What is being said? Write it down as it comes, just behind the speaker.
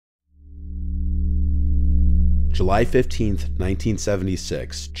July 15th,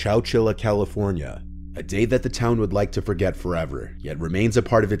 1976, Chowchilla, California. A day that the town would like to forget forever, yet remains a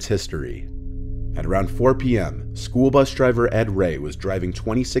part of its history. At around 4 p.m., school bus driver Ed Ray was driving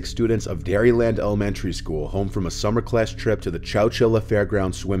 26 students of Dairyland Elementary School home from a summer class trip to the Chowchilla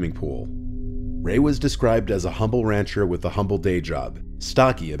Fairgrounds swimming pool. Ray was described as a humble rancher with a humble day job.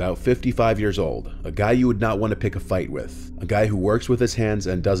 Stocky, about 55 years old, a guy you would not want to pick a fight with, a guy who works with his hands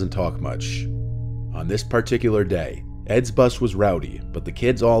and doesn't talk much. On this particular day, Ed's bus was rowdy, but the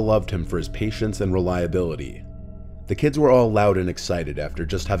kids all loved him for his patience and reliability. The kids were all loud and excited after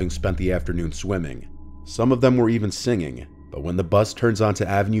just having spent the afternoon swimming. Some of them were even singing, but when the bus turns onto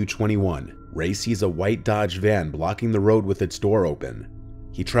Avenue 21, Ray sees a white Dodge van blocking the road with its door open.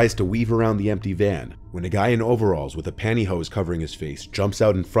 He tries to weave around the empty van, when a guy in overalls with a pantyhose covering his face jumps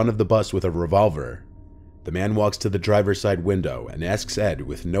out in front of the bus with a revolver. The man walks to the driver's side window and asks Ed,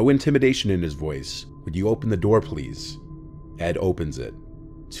 with no intimidation in his voice, "Would you open the door, please?" Ed opens it.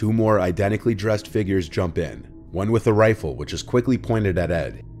 Two more identically dressed figures jump in, one with a rifle which is quickly pointed at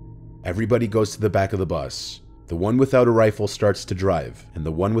Ed. Everybody goes to the back of the bus. The one without a rifle starts to drive, and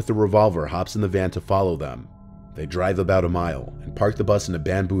the one with the revolver hops in the van to follow them. They drive about a mile and park the bus in a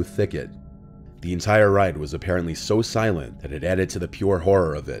bamboo thicket. The entire ride was apparently so silent that it added to the pure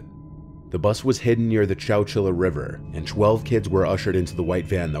horror of it. The bus was hidden near the Chowchilla River, and 12 kids were ushered into the white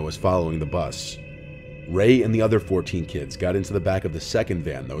van that was following the bus. Ray and the other 14 kids got into the back of the second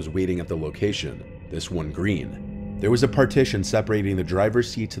van that was waiting at the location, this one green. There was a partition separating the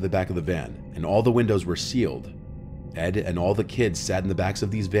driver's seat to the back of the van, and all the windows were sealed. Ed and all the kids sat in the backs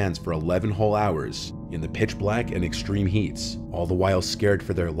of these vans for 11 whole hours, in the pitch black and extreme heats, all the while scared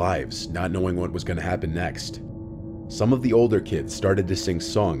for their lives, not knowing what was going to happen next. Some of the older kids started to sing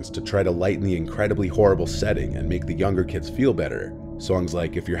songs to try to lighten the incredibly horrible setting and make the younger kids feel better, songs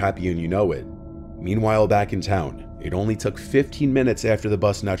like "If You're Happy and You Know It." Meanwhile, back in town, it only took 15 minutes after the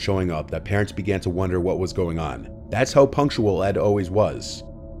bus not showing up that parents began to wonder what was going on. That's how punctual Ed always was.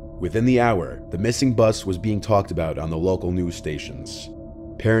 Within the hour, the missing bus was being talked about on the local news stations.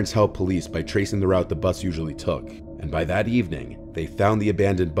 Parents helped police by tracing the route the bus usually took, and by that evening, they found the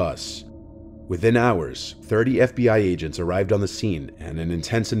abandoned bus. Within hours, 30 FBI agents arrived on the scene, and an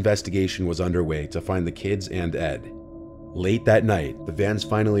intense investigation was underway to find the kids and Ed. Late that night, the vans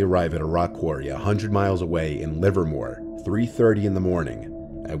finally arrive at a rock quarry 100 miles away in Livermore, 3:30 in the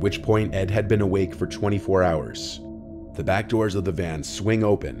morning, at which point Ed had been awake for 24 hours. The back doors of the van swing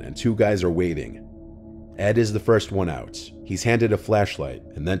open and two guys are waiting. Ed is the first one out. He's handed a flashlight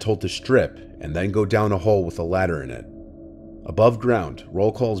and then told to strip and then go down a hole with a ladder in it. Above ground,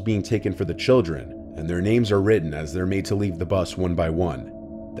 roll call is being taken for the children, and their names are written as they're made to leave the bus one by one.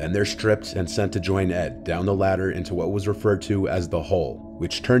 Then they're stripped and sent to join Ed down the ladder into what was referred to as the hole,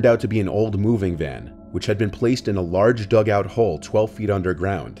 which turned out to be an old moving van, which had been placed in a large dugout hole 12 feet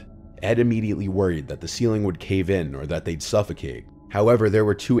underground. Ed immediately worried that the ceiling would cave in or that they'd suffocate. However, there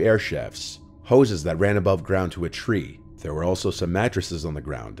were two air shafts, hoses that ran above ground to a tree. There were also some mattresses on the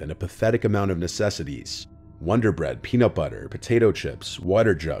ground and a pathetic amount of necessities: Wonder Bread, peanut butter, potato chips,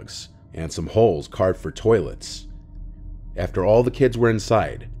 water jugs, and some holes carved for toilets. After all the kids were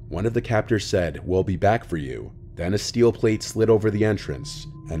inside, one of the captors said, "We'll be back for you." Then a steel plate slid over the entrance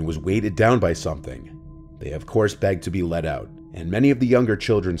and was weighted down by something. They of course begged to be let out, and many of the younger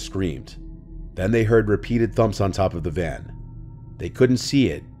children screamed. Then they heard repeated thumps on top of the van. They couldn't see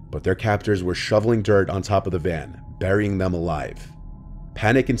it, but their captors were shoveling dirt on top of the van, burying them alive.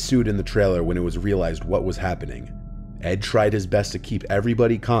 Panic ensued in the trailer when it was realized what was happening. Ed tried his best to keep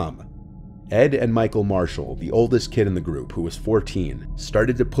everybody calm. Ed and Michael Marshall, the oldest kid in the group, who was 14,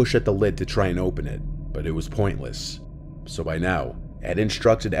 started to push at the lid to try and open it, but it was pointless. So by now, Ed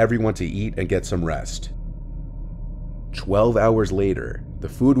instructed everyone to eat and get some rest. 12 hours later, the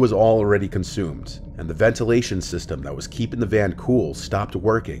food was all already consumed, and the ventilation system that was keeping the van cool stopped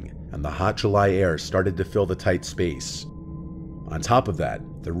working, and the hot July air started to fill the tight space. On top of that,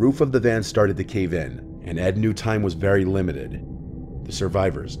 the roof of the van started to cave in, and Ed knew time was very limited. The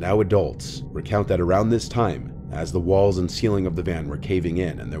survivors, now adults, recount that around this time, as the walls and ceiling of the van were caving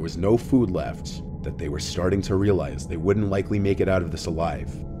in and there was no food left, that they were starting to realize they wouldn't likely make it out of this alive.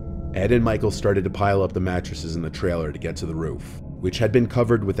 Ed and Michael started to pile up the mattresses in the trailer to get to the roof, which had been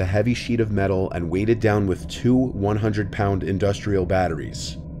covered with a heavy sheet of metal and weighted down with two 100-pound industrial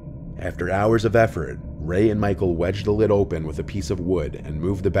batteries. After hours of effort, Ray and Michael wedged the lid open with a piece of wood and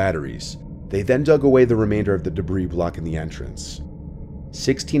moved the batteries. They then dug away the remainder of the debris blocking the entrance.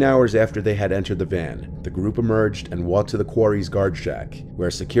 16 hours after they had entered the van, the group emerged and walked to the quarry's guard shack, where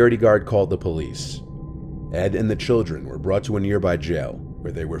a security guard called the police. Ed and the children were brought to a nearby jail,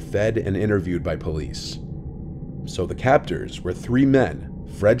 where they were fed and interviewed by police. So the captors were three men: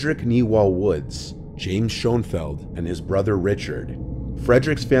 Frederick Newall Woods, James Schoenfeld, and his brother Richard.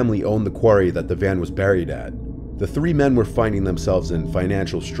 Frederick's family owned the quarry that the van was buried at. The three men were finding themselves in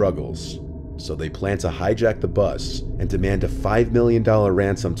financial struggles, so they planned to hijack the bus and demand a $5 million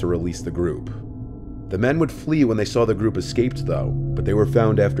ransom to release the group. The men would flee when they saw the group escaped though, but they were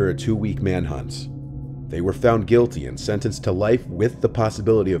found after a 2-week manhunt. They were found guilty and sentenced to life with the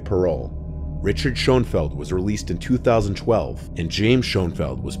possibility of parole. Richard Schoenfeld was released in 2012, and James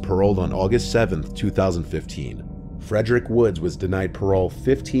Schoenfeld was paroled on August 7, 2015. Frederick Woods was denied parole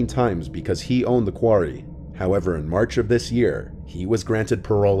 15 times because he owned the quarry. However, in March of this year, he was granted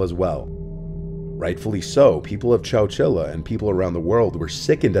parole as well. Rightfully so, people of Chowchilla and people around the world were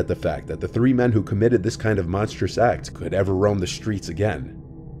sickened at the fact that the three men who committed this kind of monstrous act could ever roam the streets again.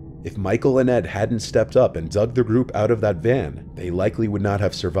 If Michael and Ed hadn't stepped up and dug the group out of that van, they likely would not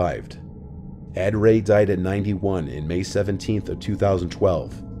have survived. Ed Ray died at 91 in May 17th of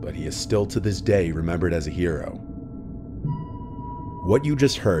 2012, but he is still to this day remembered as a hero. What you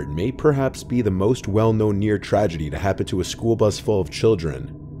just heard may perhaps be the most well-known near tragedy to happen to a school bus full of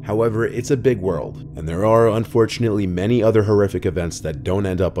children. However, it's a big world, and there are unfortunately many other horrific events that don't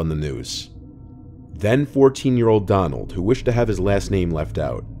end up on the news. Then 14-year-old Donald, who wished to have his last name left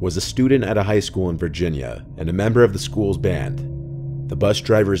out, was a student at a high school in Virginia and a member of the school's band. The bus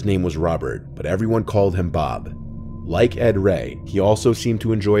driver's name was Robert, but everyone called him Bob. Like Ed Ray, he also seemed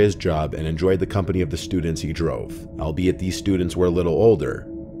to enjoy his job and enjoyed the company of the students he drove, albeit these students were a little older.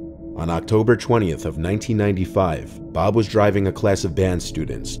 On October 20th of 1995, Bob was driving a class of band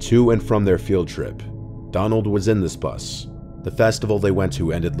students to and from their field trip. Donald was in this bus. The festival they went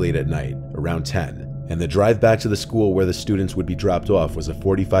to ended late at night, around 10, and the drive back to the school where the students would be dropped off was a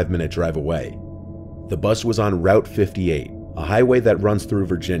 45-minute drive away. The bus was on Route 58, a highway that runs through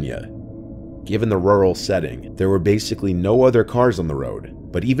Virginia. Given the rural setting, there were basically no other cars on the road,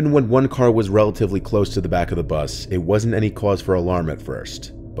 but even when one car was relatively close to the back of the bus, it wasn't any cause for alarm at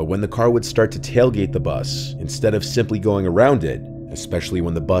first. But when the car would start to tailgate the bus, instead of simply going around it, especially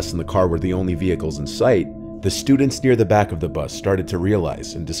when the bus and the car were the only vehicles in sight, the students near the back of the bus started to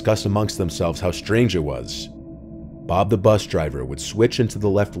realize and discuss amongst themselves how strange it was. Bob the bus driver would switch into the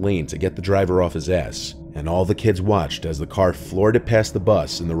left lane to get the driver off his ass, and all the kids watched as the car floored it past the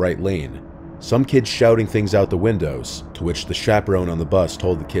bus in the right lane. Some kids shouting things out the windows, to which the chaperone on the bus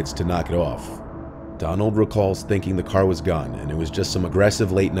told the kids to knock it off. Donald recalls thinking the car was gone and it was just some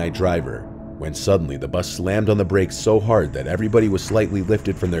aggressive late-night driver, when suddenly the bus slammed on the brakes so hard that everybody was slightly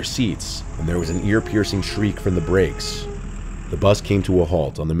lifted from their seats, and there was an ear-piercing shriek from the brakes. The bus came to a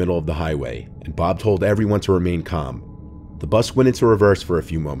halt on the middle of the highway, and Bob told everyone to remain calm. The bus went into reverse for a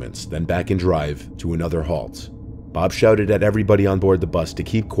few moments, then back in drive to another halt. Bob shouted at everybody on board the bus to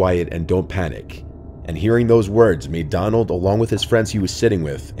keep quiet and don't panic. And hearing those words made Donald, along with his friends he was sitting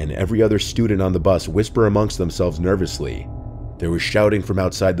with, and every other student on the bus whisper amongst themselves nervously. There was shouting from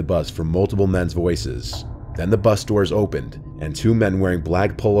outside the bus from multiple men's voices. Then the bus doors opened, and two men wearing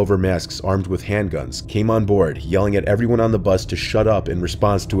black pullover masks armed with handguns came on board, yelling at everyone on the bus to shut up in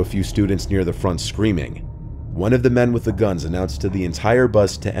response to a few students near the front screaming. One of the men with the guns announced to the entire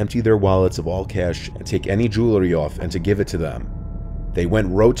bus to empty their wallets of all cash and take any jewelry off and to give it to them. They went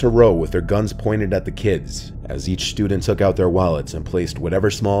row to row with their guns pointed at the kids, as each student took out their wallets and placed whatever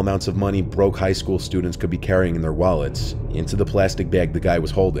small amounts of money broke high school students could be carrying in their wallets into the plastic bag the guy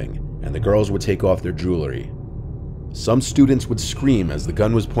was holding, and the girls would take off their jewelry. Some students would scream as the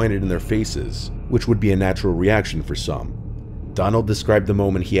gun was pointed in their faces, which would be a natural reaction for some. Donald described the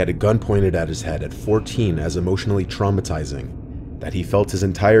moment he had a gun pointed at his head at 14 as emotionally traumatizing, that he felt his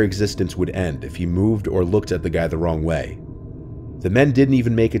entire existence would end if he moved or looked at the guy the wrong way. The men didn't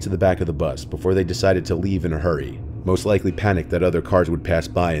even make it to the back of the bus before they decided to leave in a hurry, most likely panicked that other cars would pass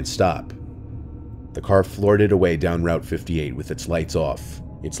by and stop. The car floored it away down Route 58 with its lights off.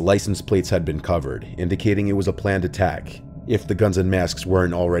 Its license plates had been covered, indicating it was a planned attack, if the guns and masks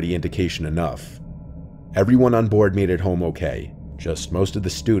weren't already indication enough. Everyone on board made it home okay, just most of the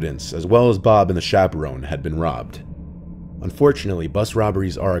students, as well as Bob and the chaperone, had been robbed. Unfortunately, bus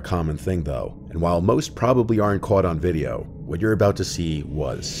robberies are a common thing though, and while most probably aren't caught on video, what you're about to see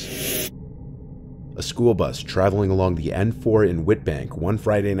was. A school bus traveling along the N4 in Whitbank one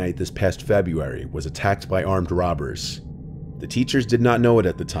Friday night this past February was attacked by armed robbers. The teachers did not know it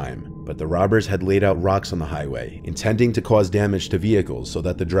at the time, but the robbers had laid out rocks on the highway, intending to cause damage to vehicles so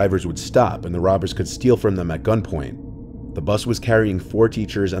that the drivers would stop and the robbers could steal from them at gunpoint. The bus was carrying 4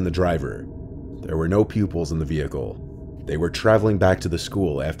 teachers and the driver. There were no pupils in the vehicle. They were traveling back to the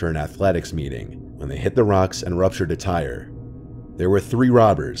school after an athletics meeting when they hit the rocks and ruptured a tire. There were 3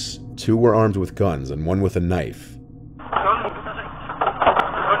 robbers, 2 were armed with guns and 1 with a knife.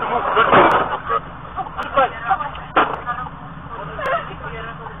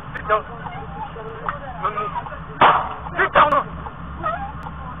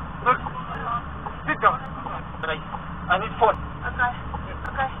 I need phone.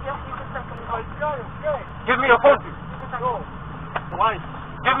 Okay, yes, you can take it. Give me a phone. Why?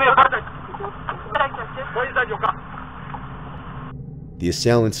 Give me a phone. Where is that your gun? The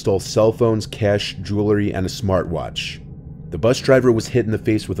assailants stole cell phones, cash, jewelry, and a smartwatch. The bus driver was hit in the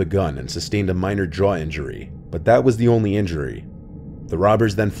face with a gun and sustained a minor jaw injury, but that was the only injury. The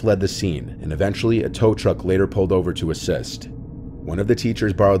robbers then fled the scene, and eventually a tow truck later pulled over to assist. One of the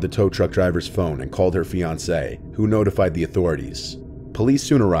teachers borrowed the tow truck driver's phone and called her fiancé, who notified the authorities. Police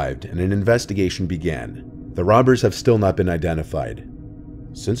soon arrived and an investigation began. The robbers have still not been identified.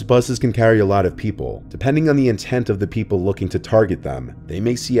 Since buses can carry a lot of people, depending on the intent of the people looking to target them, they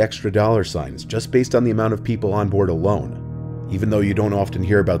may see extra dollar signs just based on the amount of people on board alone. Even though you don't often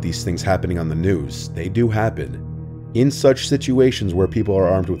hear about these things happening on the news, they do happen. In such situations where people are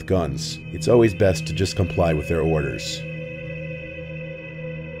armed with guns, it's always best to just comply with their orders.